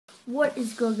What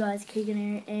is good, guys? Keegan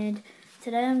here, and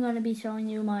today I'm going to be showing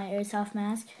you my airsoft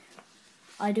mask.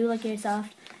 I do like airsoft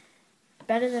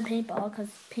better than paintball because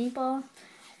paintball,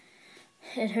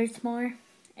 it hurts more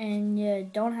and you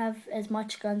don't have as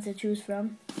much guns to choose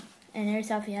from. And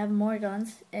airsoft, you have more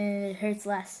guns and it hurts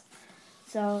less.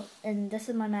 So, and this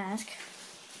is my mask.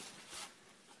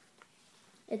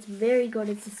 It's very good.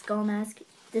 It's a skull mask.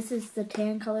 This is the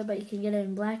tan color, but you can get it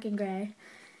in black and gray.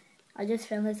 I just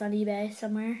found this on eBay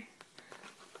somewhere.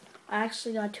 I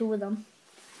actually got 2 of them.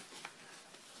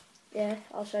 Yeah,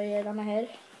 I'll show you it on my head.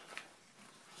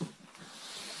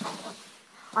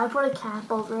 I put a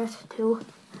cap over it too.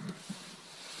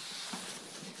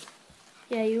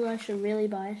 Yeah, you guys should really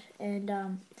buy it. And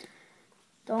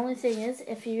the only thing is,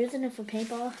 if you're using it for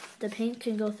paintball, the paint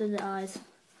can go through the eyes.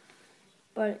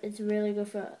 But it's really good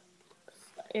for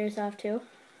airsoft too.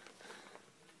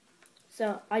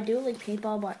 So I do like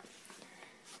paintball, but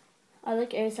I like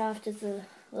airsoft just a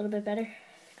little bit better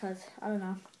because, I don't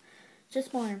know,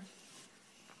 just more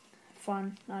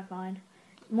fun, not fine,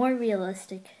 more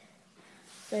realistic.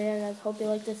 So yeah, guys, hope you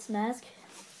like this mask.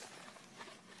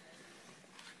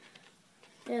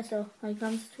 Yeah, so like,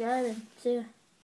 comment, subscribe, and see ya.